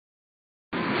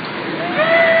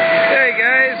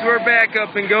back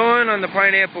up and going on the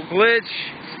Pineapple Glitch.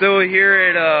 Still here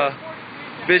at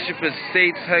Bishop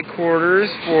Estates headquarters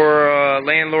for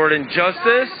Landlord and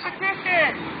Justice.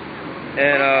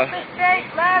 And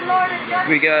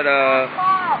we got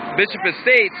Bishop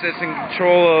Estates that's in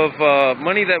control of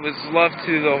money that was left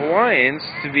to the Hawaiians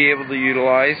to be able to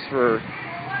utilize for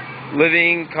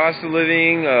living, cost of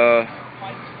living,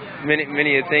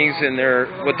 many of things. And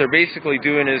what they're basically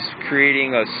doing is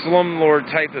creating a slumlord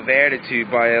type of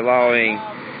attitude by allowing,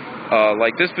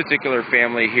 like this particular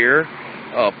family here,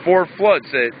 4 floods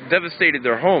that devastated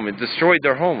their home and destroyed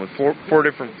their home with four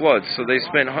different floods. So they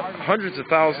spent hundreds of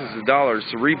thousands of dollars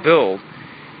to rebuild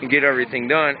and get everything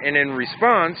done. And in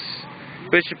response,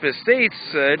 Bishop Estates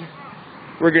said,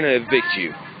 we're going to evict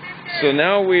you. So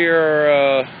now we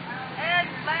are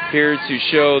here to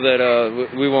show that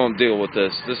we won't deal with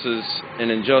this. This is an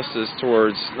injustice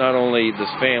towards not only this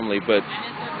family, but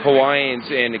Hawaiians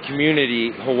and the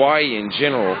community, Hawaii in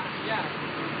general.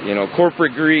 You know,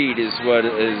 corporate greed is what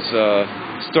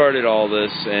has started all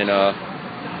this, and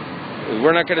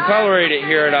we're not going to tolerate it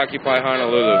here at Occupy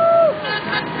Honolulu.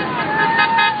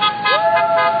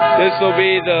 This will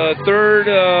be the third,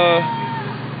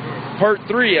 part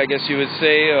 3, I guess you would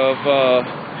say, of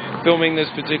filming this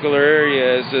particular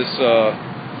area as this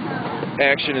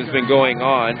action has been going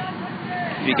on.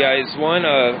 If you guys want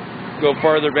to go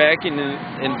farther back into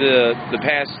the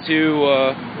past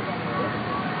 2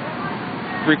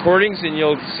 recordings, and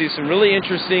you'll see some really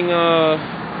interesting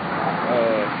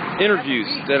interviews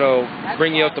that'll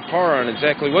bring you up to par on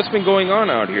exactly what's been going on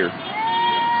out here.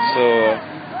 So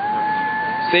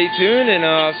stay tuned, and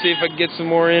I'll see if I can get some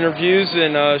more interviews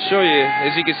and show you.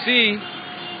 As you can see,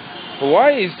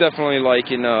 Hawaii's definitely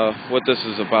liking what this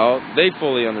is about. They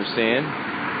fully understand,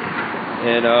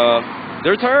 and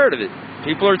they're tired of it.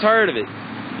 People are tired of it.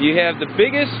 You have the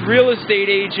biggest real estate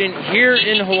agent here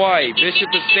in Hawaii, Bishop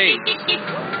Estates,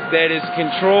 that is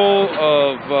control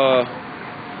of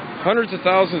hundreds of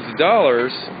thousands of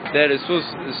dollars that is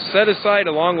supposed to set aside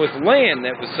along with land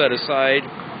that was set aside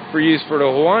for use for the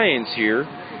Hawaiians here.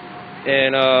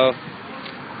 And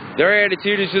their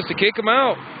attitude is just to kick them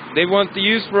out. They want the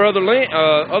use for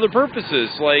other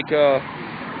purposes, like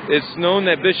it's known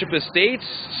that Bishop Estates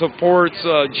supports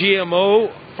GMO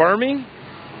farming,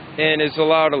 and has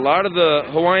allowed a lot of the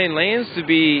Hawaiian lands to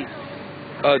be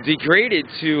degraded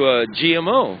to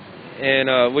GMO,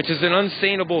 and which is an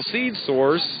unsustainable seed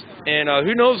source, and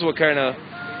who knows what kind of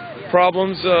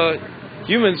problems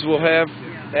humans will have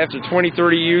after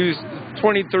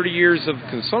 20-30 years of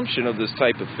consumption of this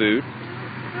type of food.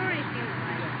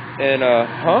 And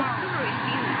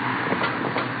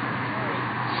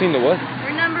Seen the what?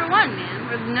 We're number 1, man.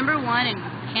 We're number 1 in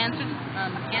cancer,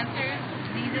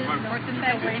 diseases, birth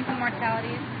defects, infant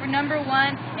mortality. We're number 1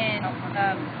 in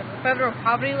federal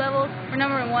poverty levels. We're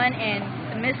number 1 in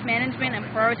the mismanagement and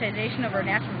prioritization of our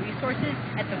natural resources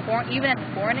even at the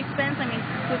foreign expense. I mean,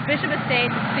 with Bishop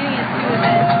Estates, the thing is too is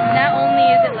that not only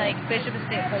is it like Bishop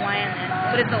Estate Hawaiian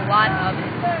land, but it's a lot of it.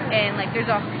 And like there's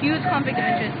a huge conflict of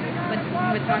interest with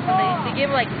months. They give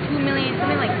like $2 million,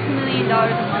 something like $2 million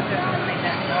a month or something like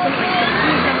that. Something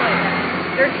like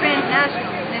that. They're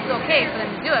transnational, and it's okay for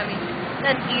them to do it. I mean,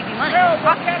 that's easy money.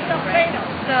 Right?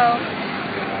 So,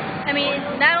 I mean,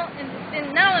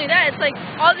 not only that, it's like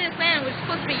all this land was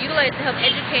supposed to be utilized to help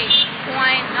educate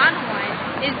Hawaiian,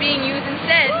 non-Hawaiian, is being used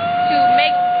instead to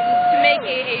make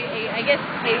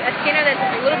a scanner that's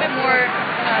a little bit more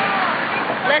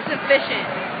less efficient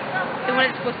than what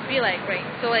it's supposed to be like, right?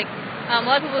 So like a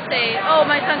lot of people say, oh,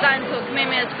 my son got into a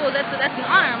Kamehameha school, that's an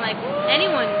honor. I'm like,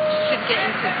 anyone should get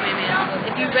into a Kamehameha school.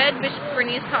 If you read Bishop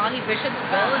Bernice Ka'ahi Bishop's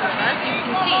will and trust, you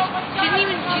can see she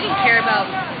didn't care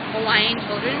about Hawaiian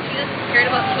children, she just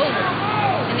cared about children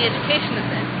and the education of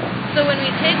them. So when we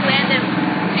take land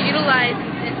to utilize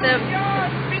instead of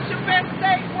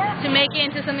to make it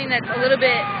into something that's a little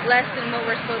bit less than what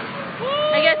we're supposed to,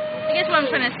 I guess what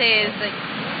I'm trying to say is like,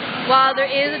 while there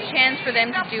is a chance for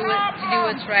them to do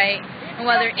what's right, and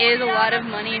while there is a lot of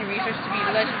money and resources to be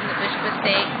utilized in the Bishop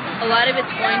Estate, a lot of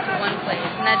it's going to one place,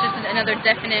 and that's just another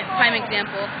definite prime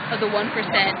example of the 1%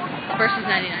 versus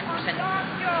 99% of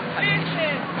the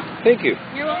population. Thank you.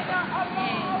 You're welcome.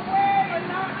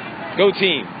 Go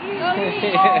team.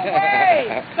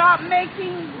 Stop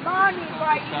making money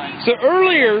right. So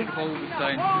earlier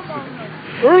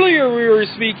we were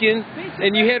speaking,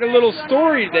 and you had a little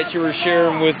story that you were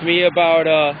sharing with me about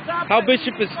how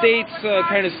Bishop Estates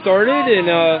kind of started, and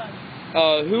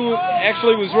who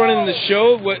actually was running the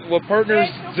show, what partners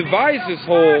devised this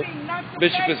whole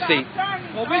Bishop Estate.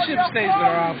 Well, Bishop Estate's been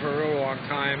around for a real long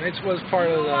time. It was part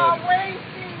of the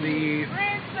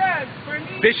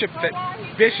Bishop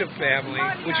family,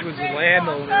 which was the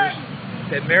landowners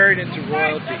that married into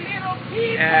royalty.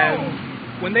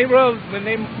 And when they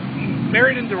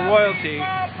married into royalty,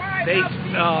 they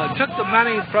took the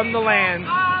money from the land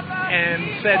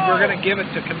and said, we're going to give it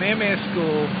to Kamehameha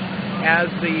School as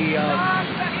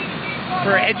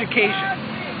for education.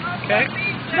 Okay,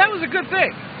 so that was a good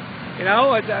thing. You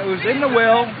know, it was in the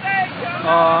will,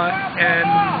 and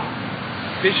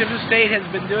Bishop Estate has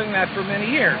been doing that for many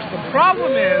years. The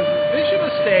problem is Bishop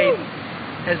Estate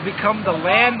has become the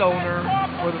landowner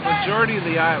for the majority of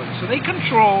the island. So they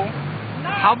control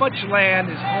how much land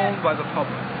is owned by the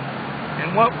public.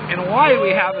 And what in Hawaii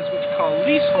we have is what's called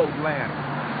leasehold land.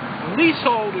 A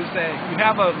leasehold is that you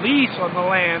have a lease on the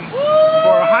land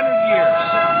for 100 years.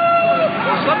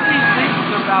 Well, some of these leases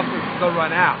are about to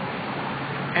run out.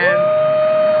 And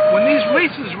when these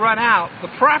leases run out,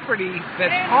 the property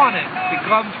that's on it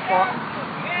becomes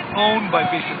owned by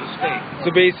Bishop Estate.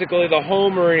 So basically the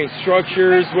home or any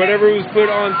structures, whatever was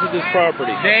put onto this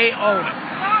property, they own it.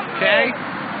 Okay?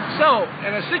 So,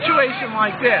 in a situation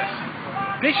like this,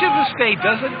 Bishop Estate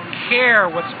doesn't care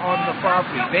what's on the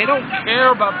property. They don't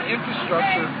care about the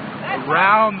infrastructure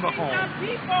around the home.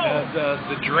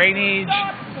 The drainage,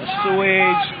 the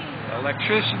sewage, the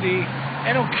electricity,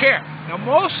 they don't care. Now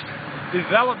most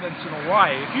developments in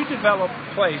Hawaii, if you develop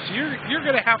a place, you're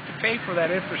going to have to pay for that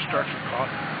infrastructure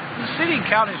cost. The city and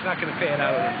county is not going to pay it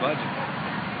out of their budget.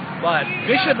 But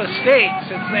Bishop Estate,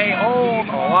 since they own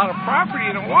a lot of property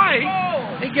in Hawaii,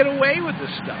 they get away with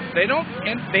this stuff. They don't.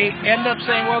 They end up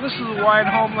saying, "Well, this is Hawaiian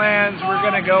homelands. We're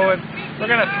going to go and we're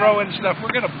going to throw in stuff.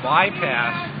 We're going to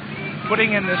bypass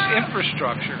putting in this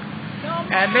infrastructure."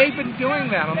 And they've been doing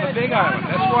that on the Big Island.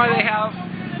 That's why they have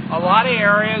a lot of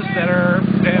areas that are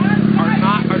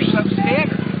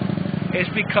substandard.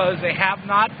 It's because they have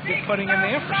not been putting in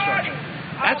the infrastructure.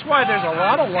 That's why there's a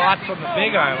lot of lots on the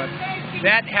Big Island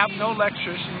that have no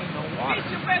electricity and no water.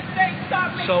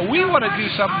 So we want to do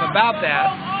something about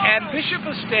that. And Bishop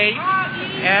Estate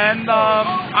and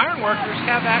ironworkers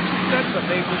have actually done something.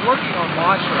 They've been working on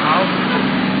modular houses.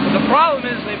 But the problem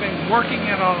is they've been working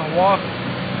it on Oahu.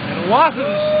 And Oahu,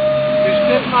 there's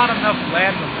just not enough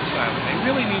land on this island. They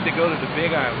really need to go to the Big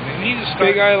Island. They need to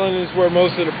start. Big Island is where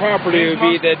most of the property would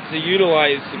be that to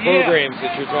utilize the programs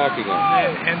that you're talking about.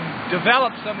 And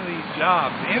develop some of these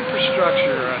jobs,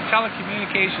 infrastructure,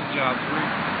 telecommunication jobs where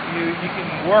you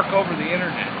can work over the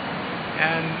internet.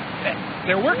 And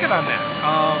they're working on that.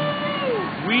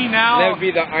 That would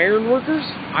be the ironworkers?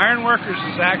 Ironworkers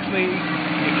is actually,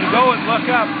 if you go and look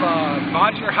up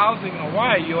modular housing in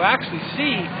Hawaii, you'll actually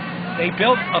see they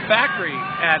built a factory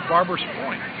at Barbers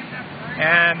Point.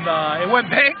 And it went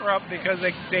bankrupt because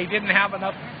they didn't have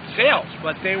enough sales,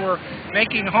 but they were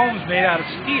making homes made out of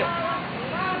steel.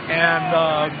 And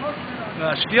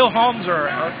steel homes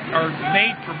are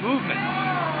made for movement.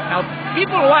 Now,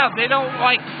 people in Hawaii, they don't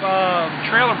like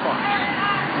trailer parks.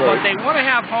 But they want to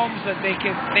have homes that they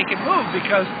can move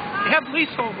because you have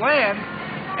leasehold land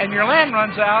and your land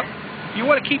runs out, you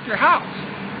want to keep your house.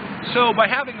 So by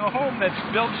having a home that's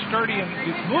built sturdy and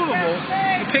is movable,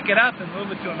 you pick it up and move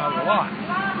it to another lot.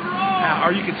 Now,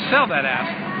 or you could sell that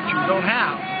asset, which you don't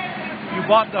have. You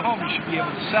bought the home, you should be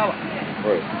able to sell it.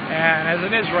 Right. And as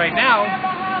it is right now,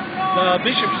 the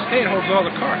Bishop Estate holds all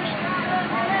the cards.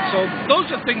 So those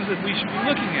are things that we should be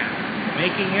looking at.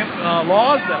 Making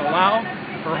laws that allow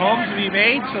for homes to be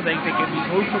made so they can be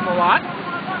moved from the lot.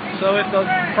 So if the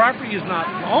property is not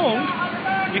owned,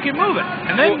 you can move it.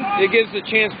 And then it gives a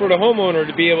chance for the homeowner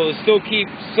to be able to still keep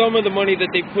some of the money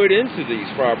that they put into these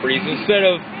properties instead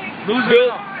of losing it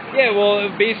all. Yeah,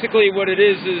 well, basically what it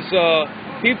is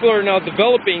people are now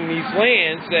developing these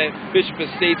lands that Bishop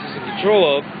Estates is in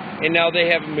control of, and now they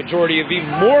have a majority of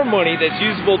even more money that's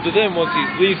usable to them once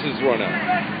these leases run out.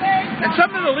 And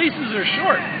some of the leases are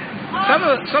short. Some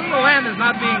of the land is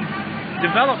not being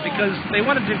developed because they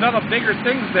want to develop bigger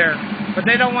things there, but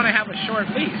they don't want to have a short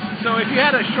lease. So if you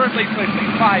had a short lease, like say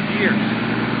 5 years,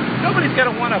 nobody's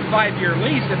going to want a 5-year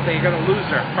lease if they're going to lose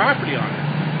their property on it.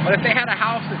 But if they had a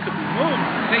house that could be moved,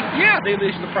 they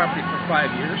lease the property for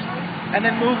 5 years and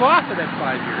then move off of that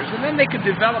 5 years, and then they could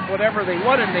develop whatever they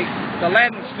wanted. The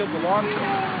land would still belong to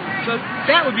them. So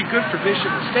that would be good for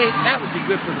Bishop Estate. That would be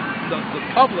good for the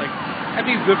public. That'd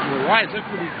be good for the Hawaiians. That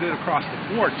would be good across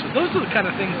the board. So those are the kind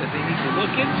of things that they need to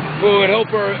look into. Well, it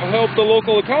would help the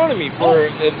local economy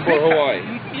for Hawaii.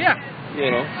 Yeah.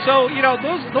 You know. So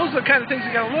those are the kind of things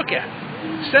you got to look at.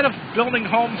 Instead of building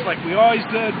homes like we always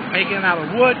did, making it out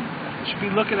of wood, you should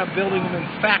be looking at building them in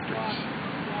factories.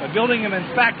 By building them in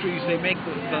factories, they make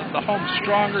the home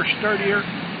stronger, sturdier.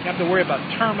 You have to worry about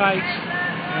termites.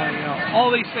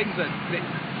 All these things that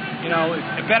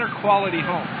a better quality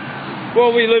home.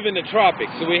 Well, we live in the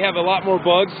tropics, so we have a lot more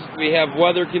bugs. We have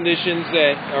weather conditions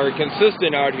that are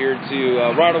consistent out here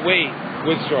to rot away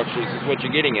wood structures, is what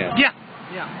you're getting at. Yeah.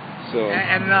 So.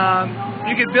 And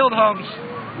you can build homes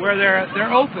where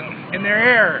they're open in their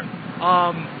air.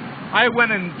 I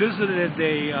went and visited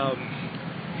a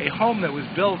home that was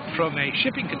built from a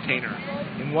shipping container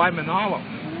in Waimanalo,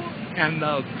 and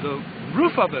the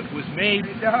roof of it was made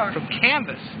from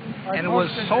canvas, and it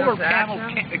was solar panel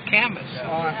canvas,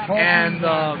 and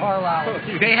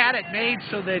they had it made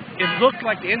so that it looked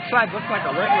like the inside looked like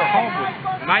a regular home with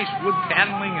nice wood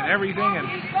paneling and everything, and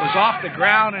it was off the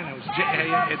ground, and it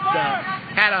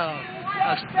had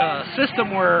a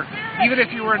system where even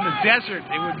if you were in the desert,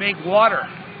 it would make water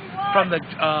from the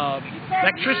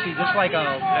electricity, just like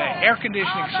a air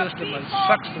conditioning system that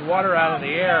sucks the water out of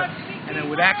the air, and it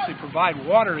would actually provide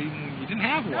water even when you didn't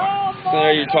have water. So now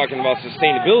you're talking about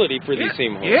sustainability for these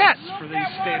same homes. Yes, for these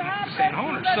same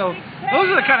owners. So those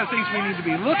are the kind of things we need to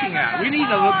be looking at. We need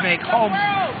to make homes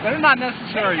that are not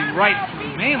necessarily right for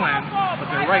the mainland, but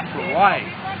they're right for Hawaii.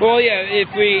 Well, yeah,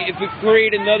 if we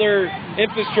create another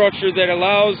infrastructure that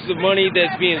allows the money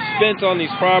that's being spent on these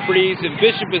properties and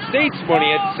Bishop Estates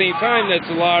money at the same time that's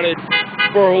allotted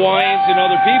for Hawaiians and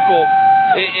other people,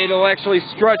 it'll actually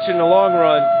stretch in the long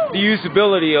run the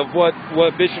usability of what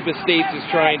Bishop Estates is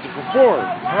trying to perform.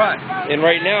 Right. And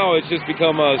right now it's just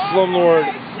become a slumlord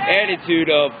attitude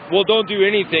of, well, don't do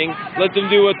anything, let them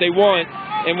do what they want,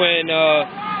 and when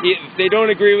if they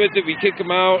don't agree with it, we kick them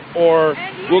out, or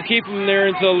we'll keep them there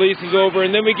until the lease is over,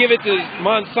 and then we give it to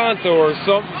Monsanto or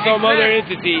some other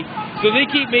entity, so they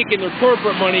keep making their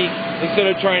corporate money instead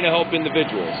of trying to help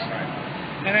individuals.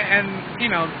 And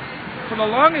for the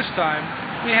longest time,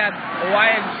 we had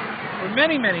Hawaiians for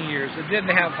many, many years that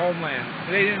didn't have homeland.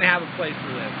 They didn't have a place to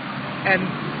live. And,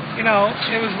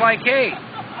 it was like, hey,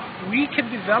 we can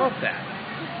develop that.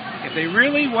 If they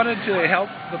really wanted to help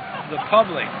the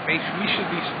public, we should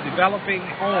be developing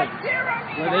homes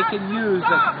where they can use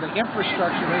the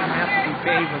infrastructure doesn't have to be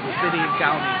paid for the city and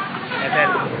county, and then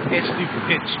it's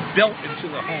built into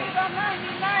the home.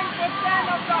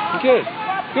 Good.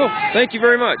 Cool. Thank you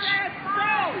very much.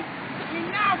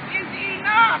 Enough is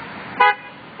enough.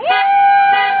 You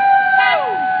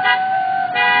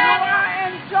are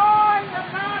enjoying the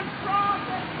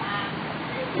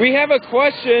non-profit. We have a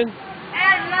question.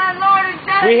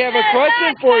 We have a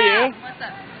question for you. What's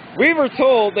up? We were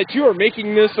told that you are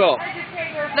making this up.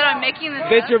 That I'm making this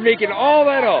That up? you're making all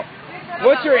that up.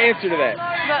 What's your answer to that?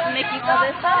 About making all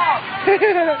this up?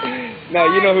 No,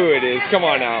 you know who it is. Come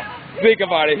on now. Think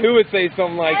about it. Who would say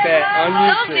something like that on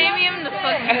Tell YouTube? Damien to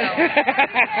fucking go.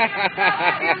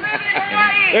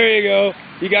 There you go.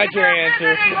 You got your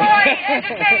answer.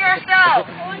 Educate yourself.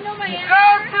 Go to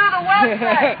the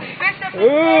website,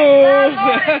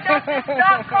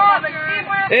 bishop.com, and see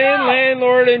where it's And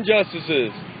landlord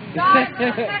injustices.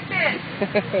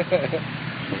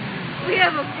 We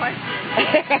have a question.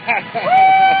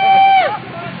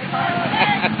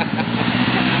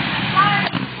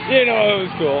 You know it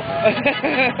was cool.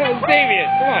 Damien,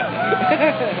 come on.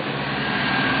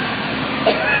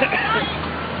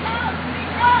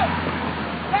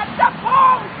 Let the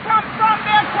bones come from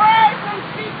their graves and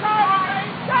speak out of the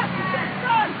injustice is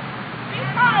done. Speak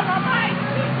out, alright?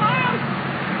 Speak out.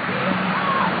 Speak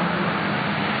out.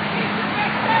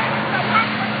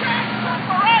 The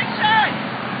corporation.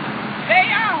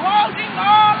 They are holding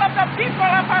all of the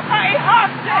people of Hawaii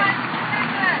hostage.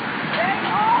 They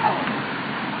hold.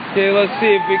 Okay, let's see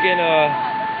if we can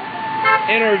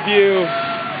interview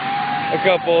a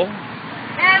couple.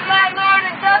 And landlord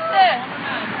and justice.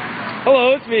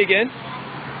 Hello, it's me again.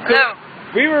 So, Hello.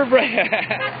 we were brought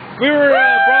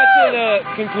to the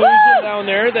conclusion down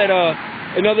there that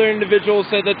another individual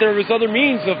said that there was other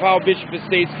means of how Bishop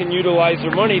Estates can utilize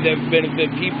their money that benefit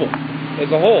people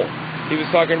as a whole. He was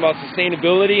talking about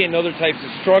sustainability and other types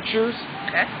of structures.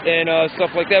 And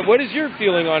stuff like that. What is your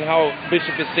feeling on how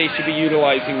Bishop Estates should be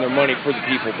utilizing their money for the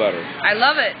people better? I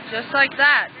love it, just like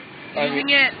that.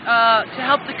 Using it to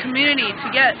help the community, to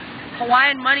get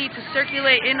Hawaiian money to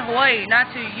circulate in Hawaii, not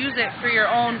to use it for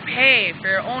your own pay, for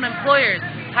your own employers,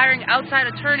 hiring outside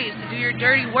attorneys to do your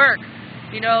dirty work.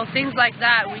 Things like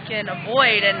that we can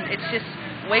avoid, and it's just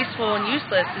wasteful and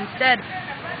useless. Instead,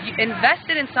 you invest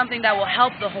it in something that will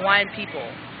help the Hawaiian people.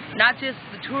 Not just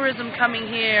the tourism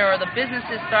coming here or the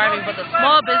businesses thriving, but the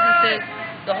small businesses,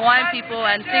 the Hawaiian people,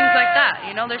 and things like that.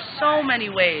 There's so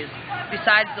many ways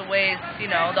besides the ways,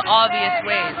 the obvious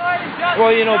ways.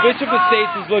 Well, Bishop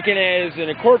Estates is looking at it as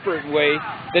in a corporate way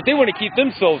that they want to keep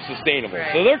themselves sustainable.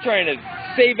 Right. So they're trying to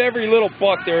save every little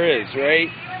buck there is,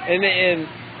 right? And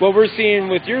what we're seeing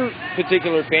with your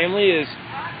particular family is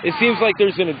it seems like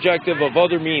there's an objective of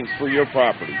other means for your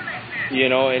property, you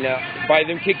know, and by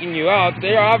them kicking you out,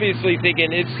 they're obviously thinking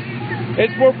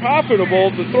it's more profitable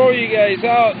to throw you guys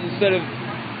out instead of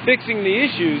fixing the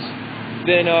issues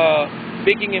than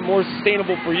making it more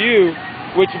sustainable for you,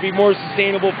 which would be more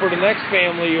sustainable for the next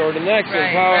family or the next, Right,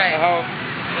 how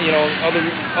you know,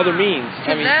 other means.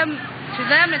 To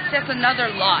them, it's just another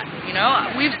lot, you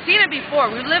know? We've seen it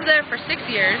before. We've lived there for 6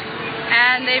 years,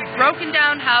 and they've broken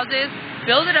down houses,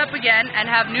 build it up again, and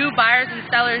have new buyers and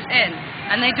sellers in.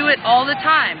 And they do it all the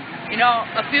time. You know,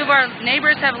 a few of our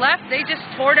neighbors have left. They just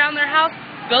tore down their house,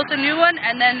 built a new one,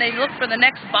 and then they look for the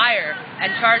next buyer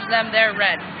and charge them their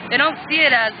rent. They don't see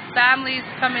it as families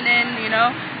coming in, you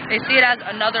know? They see it as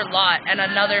another lot and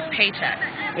another paycheck.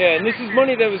 Yeah, and this is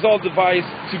money that was all devised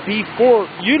to be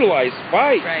utilized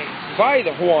by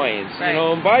the Hawaiians, you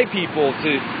know, and by people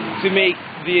to make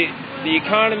the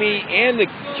economy and the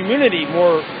community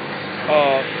more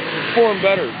perform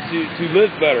better, to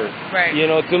live better, you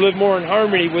know, to live more in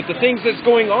harmony with the things that's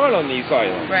going on these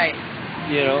islands. Right.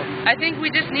 You know? I think we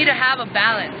just need to have a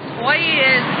balance. Hawaii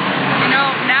is, you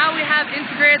know, now we have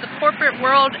integrated the corporate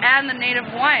world and the native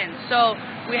Hawaiians, so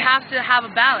we have to have a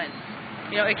balance.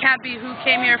 You know, it can't be who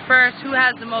came here first, who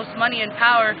has the most money and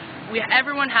power.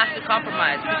 Everyone has to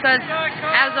compromise, because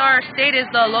as our state is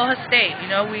the aloha state,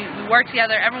 you know, we work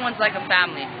together, everyone's like a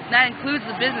family. And that includes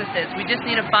the businesses. We just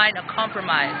need to find a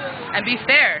compromise and be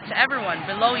fair to everyone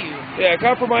below you. Yeah, a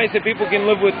compromise that people can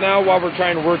live with now while we're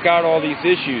trying to work out all these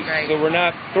issues. Right. So we're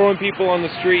not throwing people on the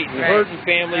street and hurting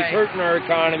families, hurting our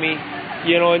economy,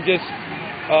 you know, and just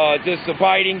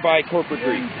abiding by corporate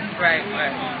greed. Right.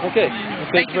 Okay. Well,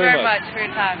 thank you very much for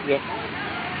your time. Yep.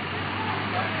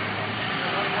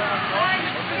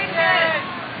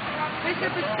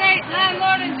 Bishop Estate,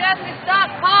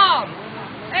 landlordandjustice.com.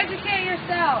 Educate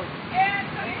yourselves.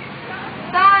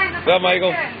 Sign the What's up,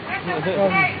 Michael? Bishop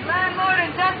Estate,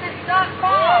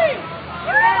 landlordandjustice.com.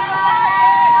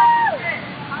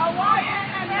 Hawaiian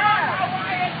and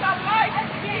non-Hawaiian alike.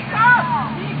 Speak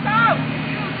up.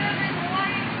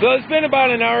 So it's been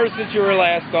about an hour since you were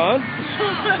last on.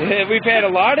 We've had a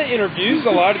lot of interviews,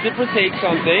 a lot of different takes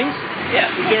on things. Yeah.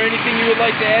 Is there anything you would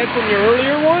like to add from your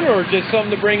earlier one, or just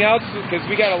something to bring out? Because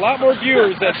we got a lot more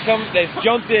viewers that's jumped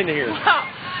in here.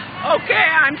 Okay,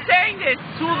 I'm saying this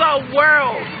to the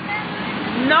world.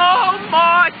 No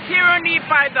more tyranny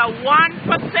by the 1%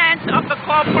 of the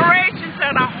corporations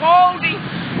that are holding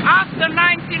us the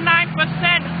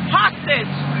 99%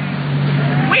 hostage.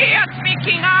 We are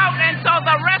speaking out, and so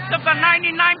the rest of the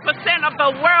 99% of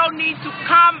the world need to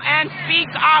come and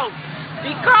speak out.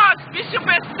 Because Bishop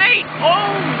Estate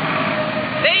own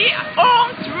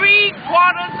 3/4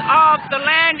 of the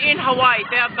land in Hawaii.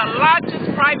 They're the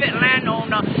largest private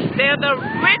landowner. They're the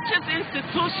richest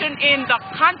institution in the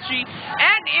country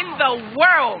and in the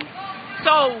world.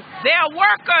 So there are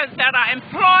workers that are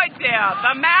employed there,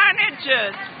 the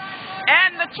managers,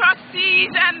 and the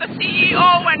trustees, and the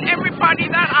CEO, and everybody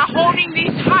that are holding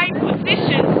these high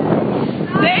positions.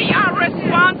 They are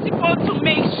responsible to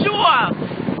make sure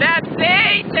that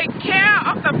they take care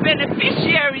of the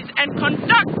beneficiaries and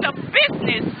conduct the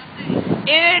business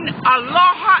in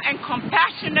aloha and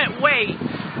compassionate way.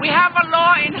 We have a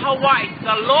law in Hawaii,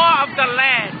 the law of the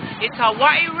land. It's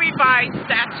Hawaii revised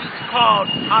statute called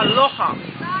aloha.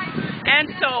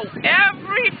 And so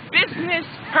every business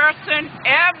person,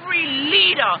 every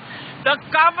leader, the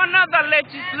governor, the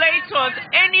legislators,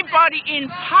 anybody in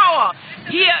power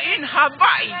here in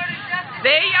Hawaii,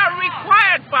 they are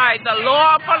required by the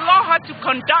law of aloha to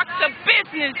conduct a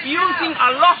business using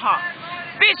aloha.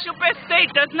 Bishop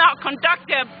Estate does not conduct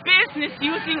their business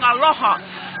using aloha.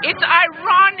 It's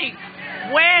ironic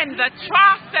when the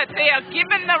trust that they are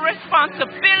given the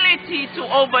responsibility to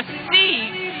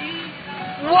oversee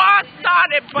was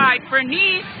started by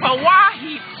Bernice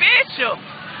Pawahi Bishop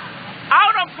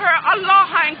out of her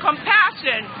aloha and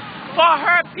compassion for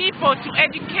her people to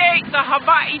educate the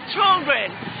Hawaii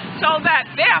children so that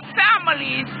their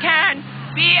families can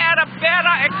be at a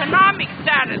better economic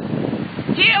status.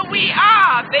 Here we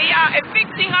are. They are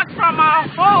evicting us from our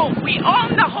home. We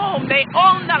own the home. They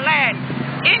own the land.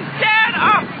 Instead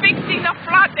of fixing the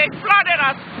flood, they flooded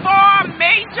us 4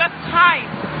 major times.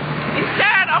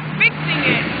 Instead of fixing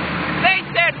it, they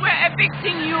said, we're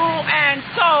evicting you, and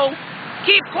so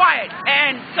keep quiet.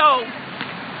 And so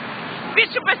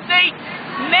Bishop Estate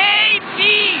may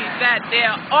be that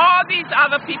there are all these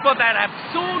other people that have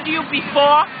sued you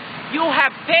before. You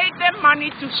have paid them money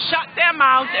to shut their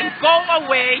mouths and go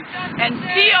away and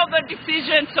seal the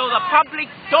decision so the public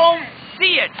don't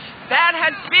see it. That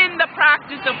has been the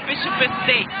practice of Bishop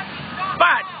Estate.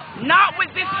 but not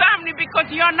with this family, because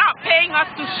you're not paying us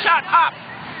to shut up.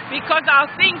 Because our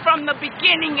thing from the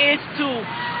beginning is to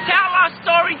tell our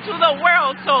story to the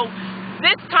world so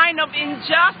this kind of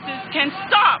injustice can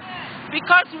stop.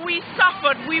 Because we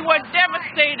suffered, we were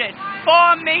devastated.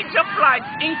 4 major floods,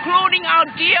 including our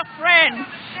dear friend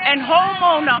and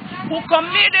homeowner who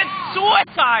committed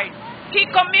suicide. He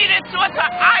committed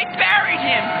suicide. I buried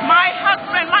him. My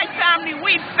husband, my family,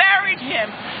 we buried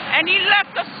him. And he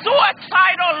left a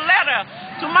suicidal letter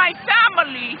to my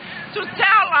family to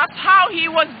tell us how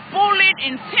he was bullied,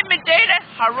 intimidated,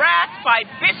 harassed by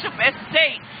Bishop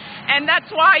Estate. And that's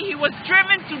why he was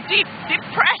driven to deep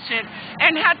depression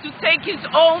and had to take his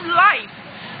own life.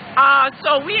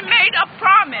 So we made a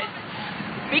promise.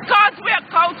 Because we're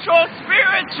cultural,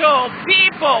 spiritual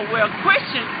people, we're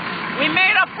Christians, we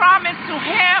made a promise to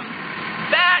him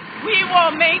that we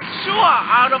will make sure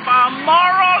out of our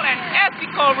moral and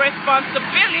ethical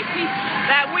responsibility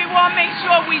that we will make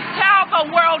sure we tell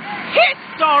the world his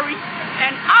story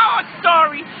and our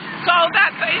story so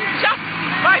that the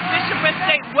injustice by Bishop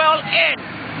Estate will end.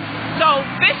 So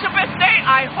Bishop Estate,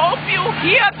 I hope you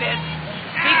hear this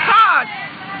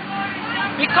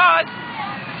because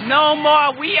no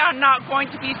more, we are not going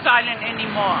to be silent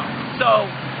anymore. So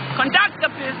conduct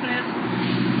the business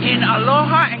in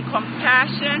aloha and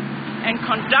compassion, and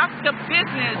conduct the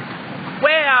business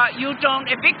where you don't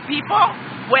evict people,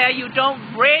 where you don't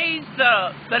raise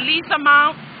the lease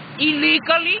amount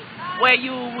illegally, where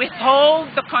you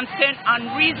withhold the consent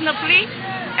unreasonably,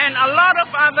 and a lot of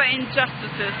other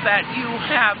injustices that you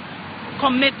have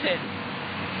committed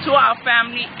to our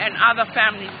family and other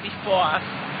families before us.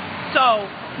 So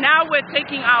now we're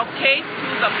taking our case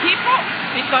to the people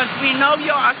because we know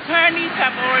your attorneys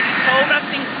have already told us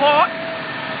in court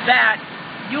that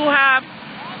you have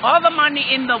all the money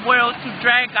in the world to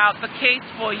drag out the case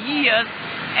for years,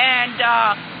 and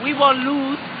we will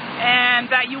lose,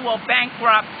 and that you will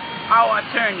bankrupt our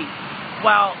attorneys.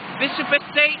 Well, Bishop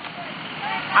Estate,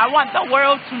 I want the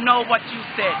world to know what you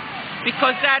said,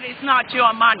 because that is not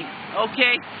your money,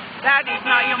 okay? That is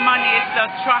not your money. It's the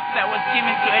trust that was given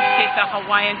to educate the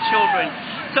Hawaiian children.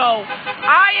 So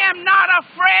I am not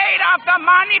afraid of the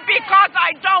money because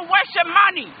I don't worship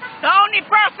money. The only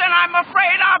person I'm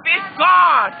afraid of is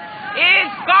God.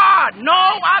 No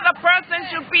other person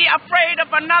should be afraid of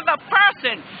another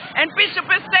person. And Bishop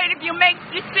Estate, if you make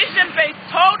decisions based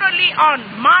totally on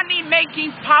money,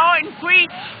 making power and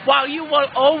greed, well, you will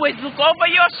always look over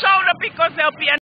your shoulder because there'll be